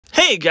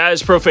Hey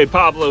guys, Profe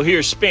Pablo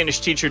here,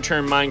 Spanish teacher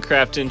turned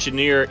Minecraft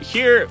engineer,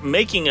 here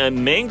making a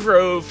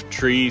mangrove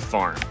tree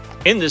farm.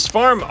 In this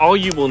farm, all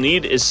you will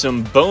need is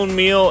some bone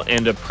meal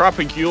and a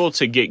propagule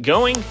to get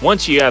going.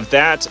 Once you have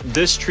that,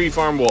 this tree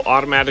farm will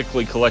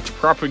automatically collect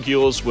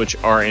propagules, which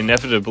are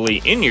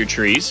inevitably in your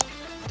trees.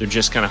 They're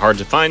just kind of hard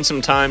to find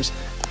sometimes.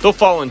 They'll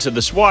fall into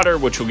this water,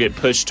 which will get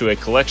pushed to a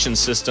collection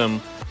system,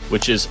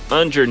 which is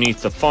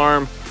underneath the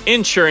farm,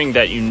 ensuring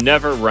that you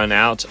never run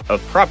out of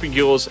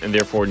propagules and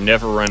therefore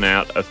never run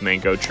out of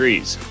mango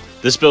trees.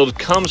 This build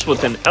comes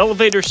with an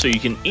elevator so you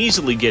can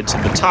easily get to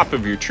the top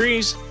of your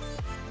trees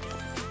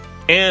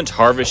and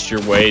harvest your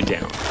way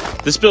down.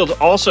 This build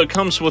also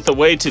comes with a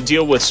way to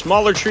deal with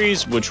smaller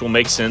trees, which will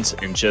make sense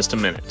in just a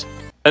minute.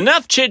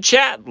 Enough chit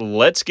chat,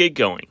 let's get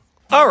going.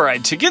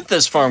 Alright, to get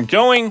this farm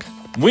going,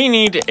 we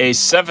need a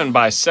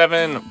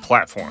 7x7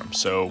 platform.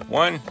 So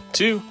 1,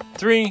 2,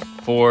 3,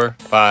 4,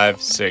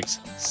 5, 6,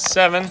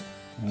 7.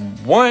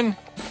 1,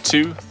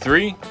 2,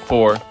 3,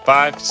 4,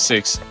 5,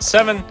 6,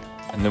 7.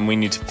 And then we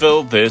need to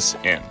fill this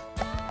in.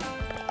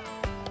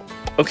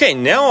 Okay,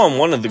 now on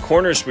one of the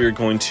corners, we are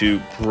going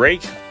to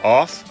break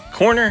off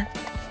corner.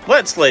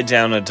 Let's lay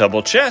down a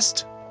double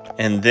chest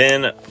and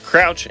then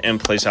crouch and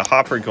place a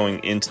hopper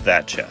going into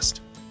that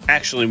chest.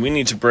 Actually, we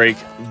need to break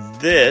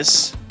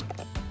this,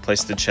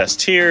 place the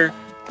chest here,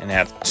 and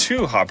have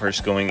 2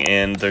 hoppers going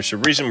in. There's a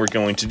reason we're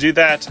going to do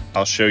that.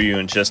 I'll show you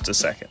in just a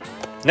second.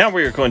 Now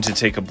we are going to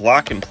take a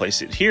block and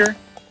place it here.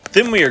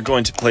 Then we are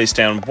going to place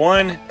down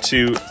 1,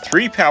 2,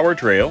 3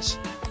 powered rails.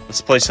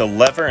 Let's place a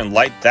lever and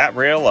light that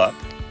rail up.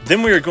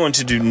 Then we are going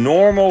to do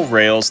normal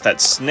rails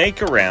that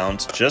snake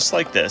around just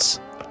like this.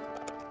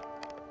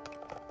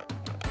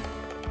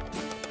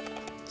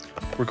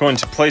 We're going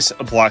to place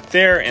a block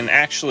there, and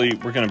actually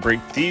we're going to break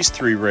these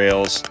 3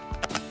 rails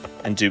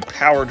and do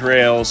powered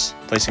rails,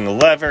 placing a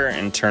lever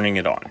and turning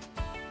it on.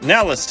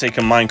 Now let's take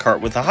a minecart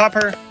with a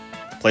hopper,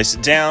 place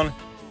it down,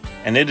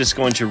 and it is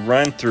going to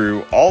run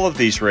through all of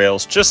these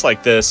rails just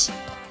like this,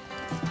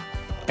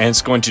 and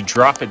it's going to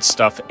drop its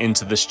stuff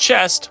into this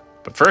chest,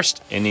 but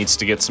first it needs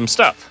to get some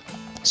stuff.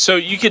 So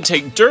you can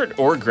take dirt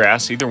or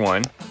grass, either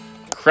one,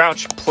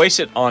 crouch, place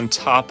it on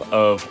top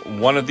of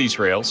one of these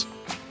rails,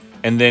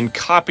 and then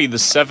copy the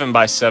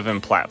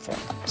 7x7 platform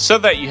so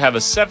that you have a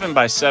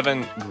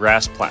 7x7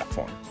 grass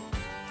platform.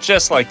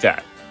 Just like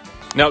that.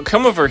 Now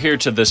come over here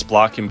to this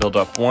block and build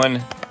up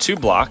 1, 2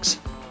 blocks,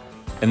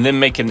 and then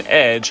make an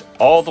edge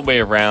all the way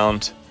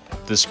around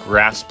this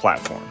grass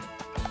platform.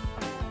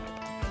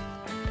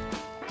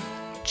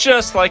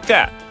 Just like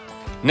that.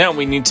 Now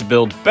we need to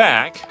build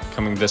back,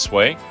 coming this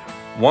way,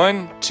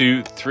 1,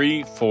 2,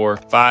 3, 4,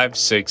 5,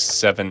 6,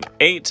 7,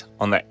 8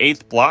 on the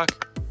 8th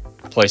block.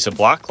 Place a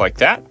block like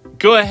that.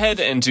 Go ahead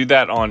and do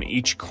that on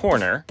each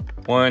corner.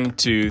 1,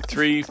 2,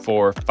 3,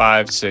 4,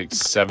 5, 6,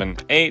 7,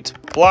 8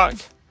 block.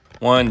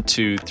 1,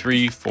 2,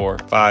 3, 4,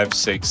 5,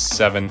 6,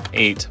 7,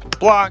 8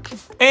 block.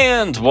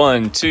 And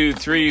 1, 2,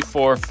 3,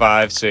 4,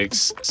 5,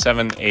 6,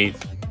 7, 8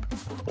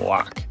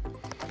 block.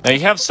 Now you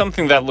have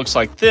something that looks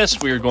like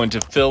this. We are going to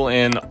fill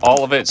in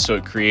all of it so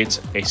it creates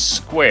a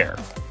square.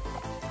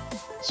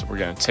 So we're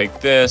going to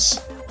take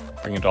this,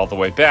 bring it all the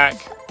way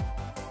back.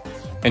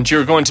 And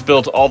you're going to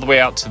build all the way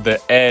out to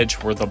the edge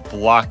where the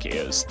block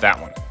is, that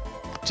one.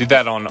 Do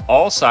that on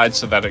all sides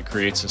so that it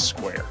creates a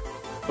square.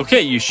 Okay,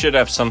 you should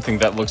have something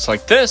that looks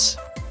like this.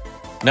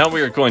 Now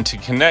we are going to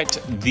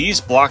connect these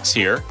blocks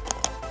here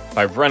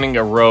by running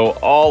a row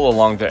all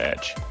along the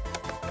edge.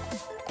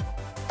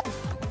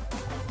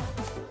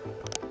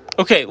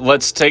 Okay,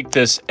 let's take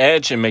this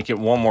edge and make it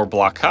 1 more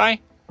block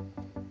high.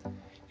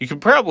 You can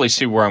probably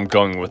see where I'm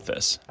going with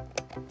this.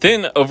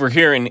 Then over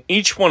here in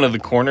each one of the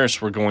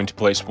corners, we're going to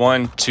place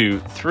 1, 2,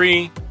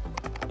 3,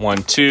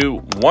 1, 2,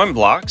 1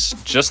 blocks,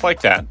 just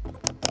like that.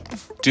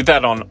 Do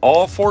that on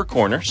all 4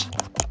 corners.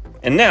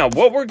 And now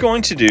what we're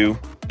going to do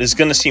is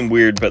going to seem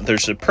weird, but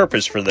there's a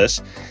purpose for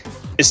this,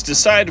 is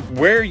decide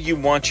where you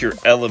want your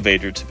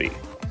elevator to be.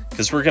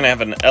 Because we're going to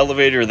have an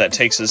elevator that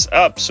takes us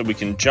up so we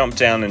can jump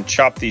down and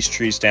chop these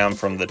trees down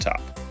from the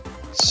top.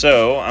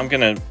 So I'm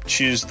going to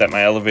choose that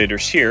my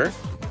elevator's here.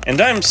 And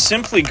I'm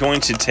simply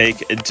going to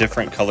take a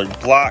different colored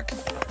block,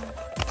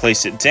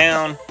 place it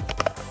down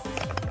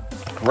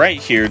right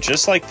here,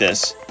 just like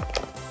this,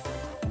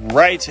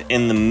 right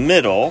in the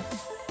middle.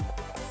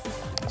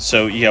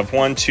 So you have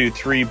 1, 2,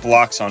 3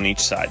 blocks on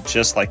each side,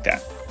 just like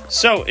that.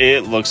 So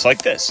it looks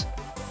like this.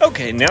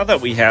 Okay, now that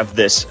we have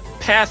this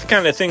path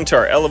kind of thing to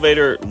our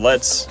elevator,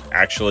 let's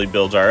actually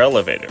build our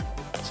elevator.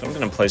 So I'm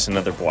going to place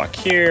another block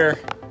here,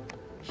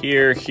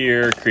 here,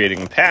 here,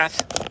 creating a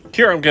path.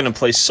 Here I'm going to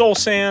place soul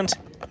sand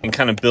and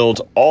kind of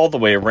build all the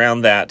way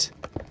around that,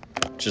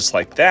 just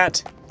like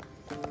that.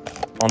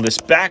 On this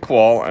back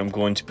wall, I'm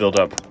going to build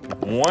up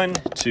 1,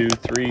 2,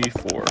 3,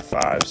 4,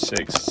 5,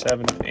 6,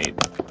 7, 8.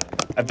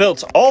 I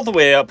built all the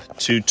way up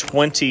to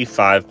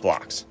 25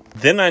 blocks.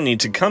 Then I need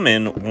to come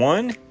in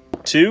 1,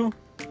 2,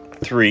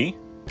 3,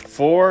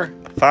 4,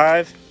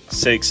 5,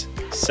 6,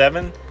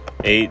 7,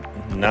 8,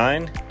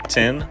 9,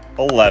 10,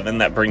 11.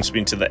 That brings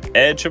me to the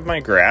edge of my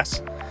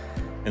grass.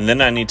 And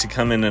then I need to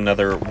come in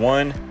another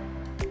 1,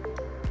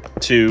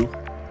 2,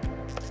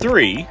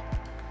 3.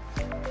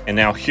 And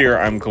now here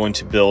I'm going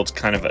to build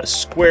kind of a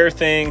square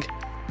thing.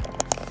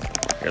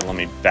 Here, let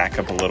me back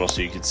up a little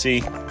so you can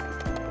see.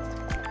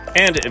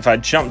 And if I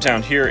jump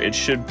down here, it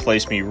should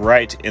place me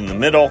right in the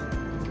middle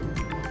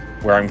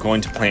where I'm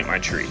going to plant my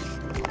tree.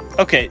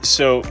 Okay,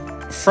 so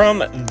from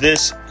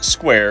this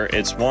square,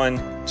 it's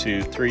 1,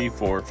 2, 3,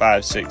 4,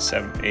 5, 6,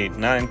 7, 8,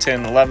 9,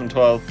 10, 11,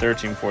 12,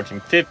 13, 14,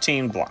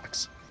 15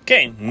 blocks.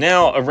 Okay,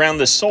 now around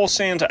this soul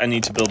sand, I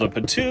need to build up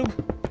a tube.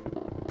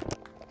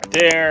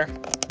 There.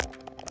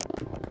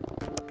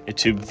 A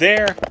tube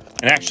there.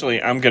 And actually,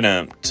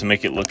 to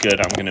make it look good,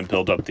 I'm gonna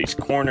build up these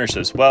corners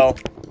as well.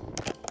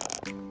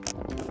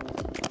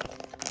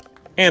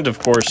 And of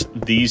course,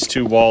 these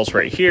two walls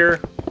right here.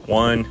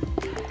 1,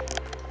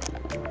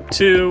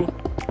 2,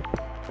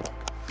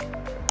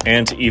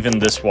 and even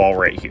this wall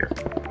right here.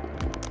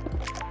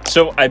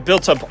 So I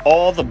built up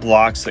all the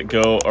blocks that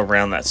go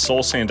around that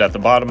soul sand at the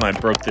bottom. I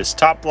broke this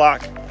top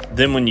block.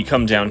 Then when you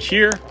come down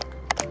here,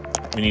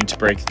 we need to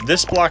break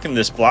this block and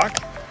this block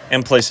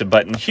and place a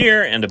button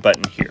here and a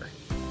button here.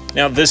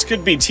 Now this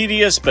could be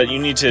tedious, but you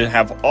need to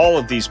have all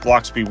of these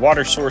blocks be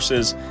water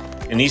sources.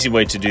 An easy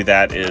way to do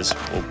that is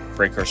we'll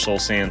break our soul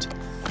sand,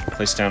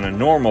 place down a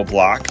normal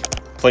block,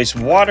 place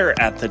water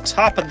at the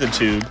top of the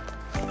tube,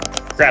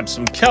 grab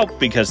some kelp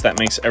because that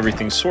makes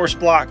everything source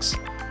blocks,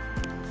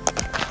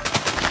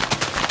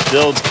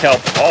 build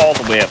kelp all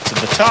the way up to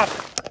the top,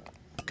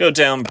 go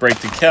down, break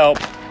the kelp,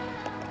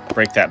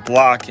 break that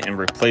block, and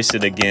replace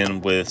it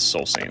again with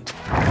soul sand.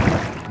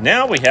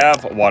 Now we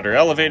have a water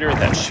elevator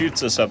that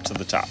shoots us up to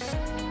the top.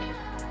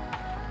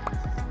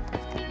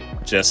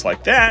 Just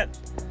like that.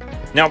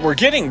 Now we're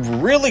getting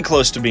really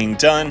close to being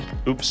done.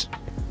 Oops,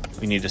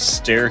 we need a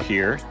stair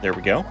here. There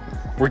we go.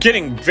 We're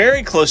getting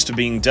very close to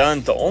being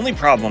done. The only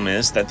problem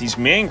is that these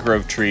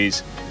mangrove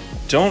trees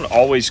don't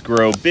always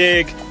grow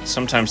big.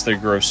 Sometimes they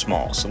grow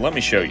small. So let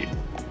me show you.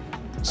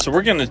 So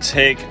we're gonna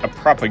take a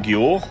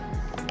propagule,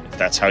 if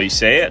that's how you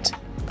say it,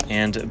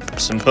 and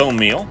some bone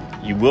meal.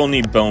 You will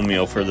need bone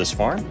meal for this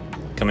farm.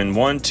 Come in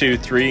 1, 2,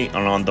 3, and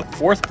on the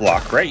 4th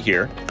block right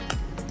here,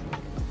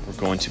 we're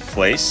going to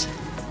place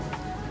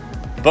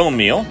bone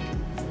meal.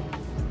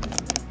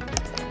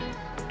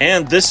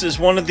 And this is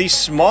one of these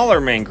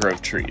smaller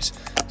mangrove trees.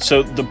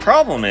 So the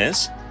problem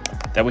is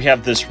that we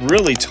have this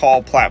really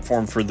tall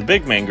platform for the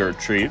big mangrove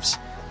trees,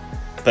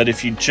 but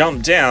if you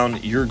jump down,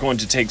 you're going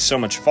to take so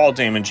much fall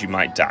damage you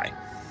might die.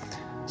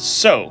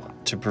 So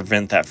to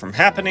prevent that from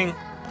happening,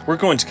 we're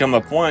going to come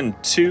up 1,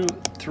 2,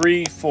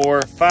 3,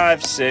 4,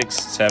 5, 6,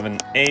 7,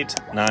 8,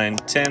 9,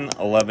 10,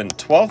 11,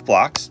 12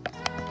 blocks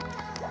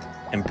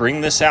and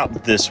bring this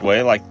out this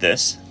way like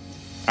this.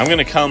 I'm going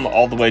to come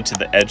all the way to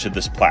the edge of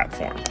this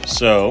platform.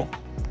 So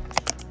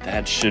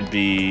that should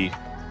be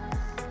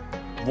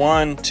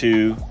 1,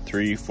 2,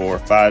 3, 4,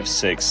 5,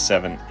 6,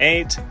 7,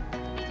 8,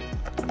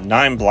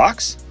 9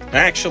 blocks. And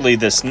actually,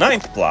 this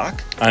 9th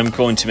block, I'm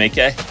going to make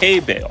a hay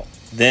bale.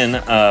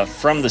 Then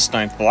from this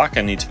 9th block,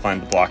 I need to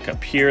find the block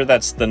up here.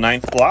 That's the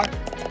 9th block.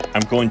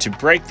 I'm going to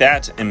break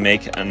that and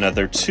make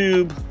another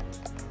tube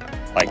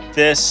like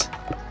this,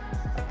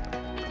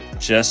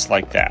 just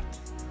like that.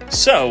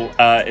 So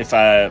if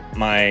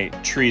my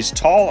tree's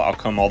tall, I'll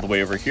come all the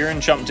way over here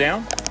and jump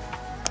down.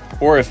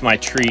 Or if my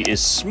tree is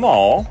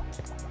small,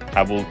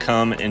 I will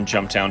come and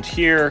jump down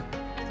here,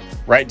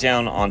 right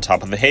down on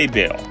top of the hay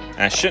bale.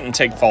 And I shouldn't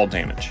take fall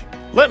damage.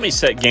 Let me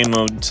set game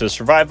mode to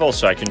survival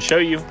so I can show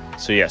you.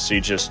 So yeah, so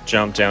you just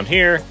jump down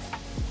here,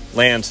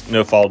 land,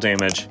 no fall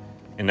damage,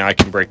 and now I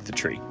can break the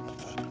tree.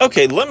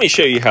 Okay, let me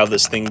show you how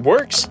this thing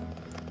works.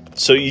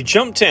 So you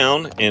jump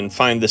down and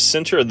find the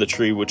center of the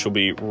tree, which will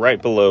be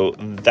right below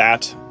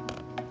that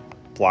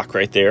block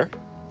right there.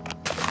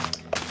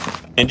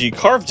 And you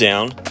carve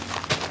down,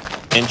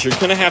 and you're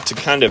gonna have to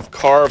kind of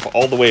carve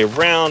all the way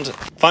around,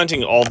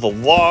 finding all the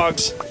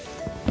logs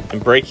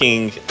and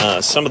breaking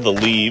some of the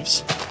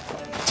leaves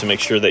to make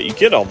sure that you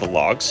get all the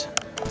logs.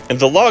 And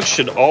the logs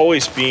should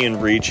always be in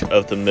reach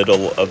of the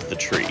middle of the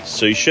tree,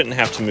 so you shouldn't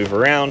have to move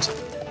around.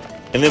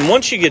 And then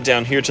once you get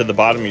down here to the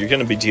bottom, you're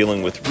going to be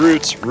dealing with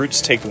roots. Roots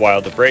take a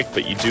while to break,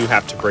 but you do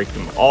have to break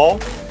them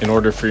all in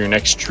order for your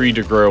next tree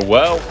to grow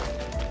well.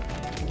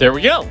 There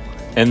we go.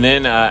 And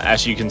then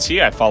as you can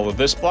see, I follow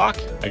this block.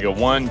 I go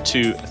 1,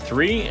 2,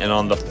 3, and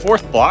on the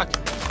 4th block,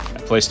 I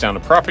place down a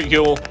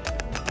propagule,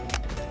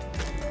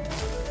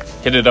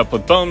 hit it up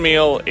with bone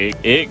meal,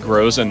 it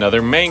grows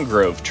another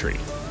mangrove tree.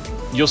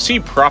 You'll see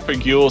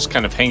propagules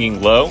kind of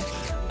hanging low.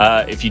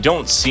 If you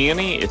don't see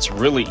any, it's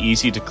really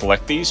easy to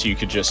collect these. You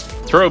could just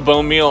throw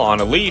bone meal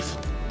on a leaf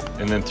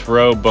and then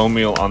throw bone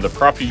meal on the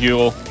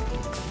propagule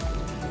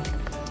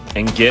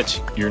and get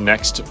your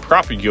next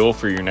propagule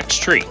for your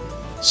next tree.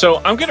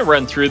 So I'm going to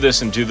run through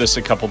this and do this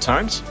a couple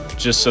times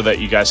just so that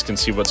you guys can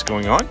see what's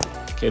going on.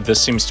 Okay, this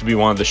seems to be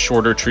one of the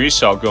shorter trees,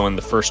 so I'll go in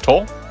the first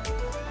hole.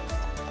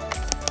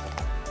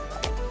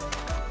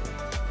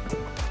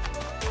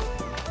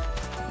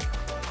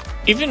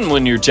 Even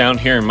when you're down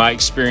here, in my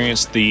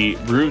experience, the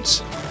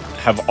roots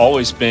have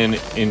always been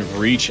in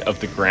reach of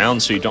the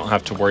ground, so you don't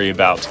have to worry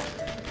about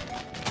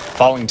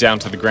falling down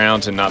to the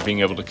ground and not being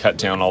able to cut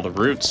down all the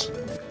roots.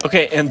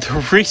 Okay, and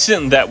the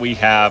reason that we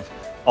have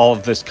all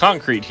of this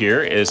concrete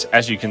here is,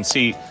 as you can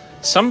see,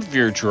 some of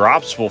your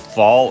drops will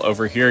fall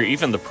over here,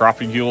 even the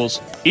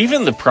propagules.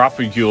 Even the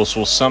propagules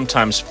will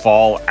sometimes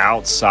fall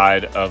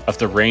outside of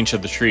the range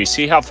of the tree.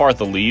 See how far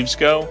the leaves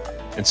go?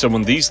 And so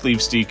when these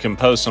leaves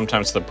decompose,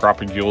 sometimes the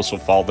propagules will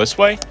fall this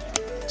way.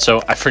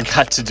 So I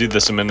forgot to do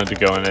this a minute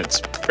ago, and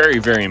it's very,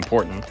 very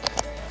important.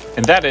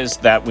 And that is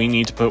that we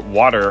need to put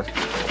water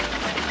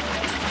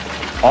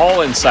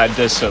all inside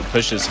this so it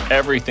pushes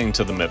everything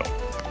to the middle.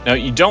 Now,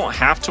 you don't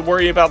have to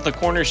worry about the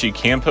corners. You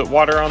can put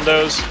water on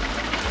those.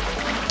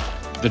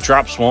 The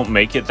drops won't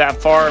make it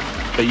that far,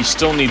 but you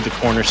still need the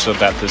corners so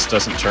that this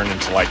doesn't turn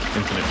into like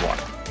infinite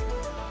water.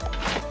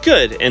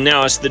 Good, and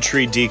now as the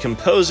tree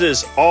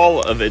decomposes,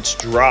 all of its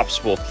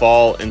drops will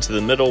fall into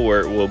the middle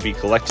where it will be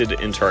collected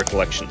into our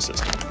collection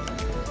system.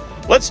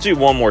 Let's do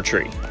one more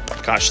tree.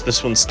 Gosh,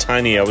 this one's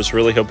tiny. I was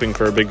really hoping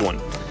for a big one.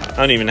 I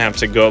don't even have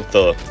to go up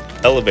the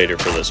elevator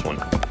for this one.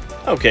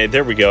 Okay,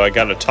 there we go. I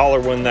got a taller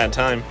one that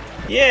time.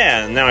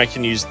 Yeah, now I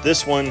can use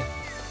this one,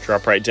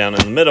 drop right down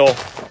in the middle,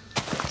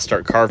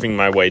 start carving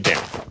my way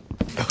down.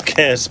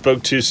 Okay, I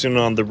spoke too soon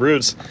on the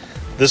roots.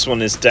 This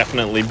one is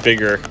definitely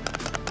bigger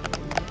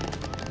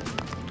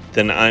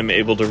than I'm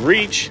able to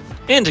reach.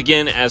 And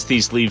again, as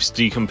these leaves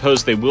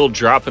decompose, they will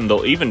drop, and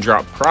they'll even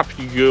drop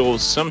propagules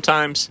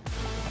sometimes.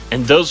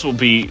 And those will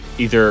be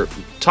either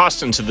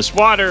tossed into this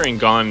water and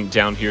gone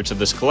down here to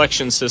this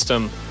collection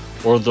system,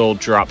 or they'll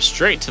drop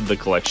straight to the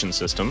collection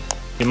system.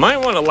 You might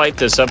want to light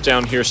this up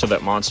down here so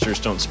that monsters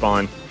don't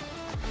spawn.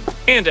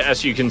 And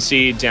as you can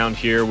see down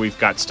here, we've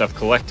got stuff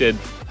collected.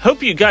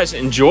 Hope you guys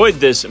enjoyed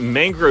this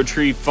mangrove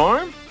tree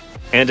farm.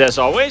 And as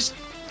always,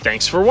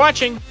 thanks for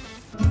watching.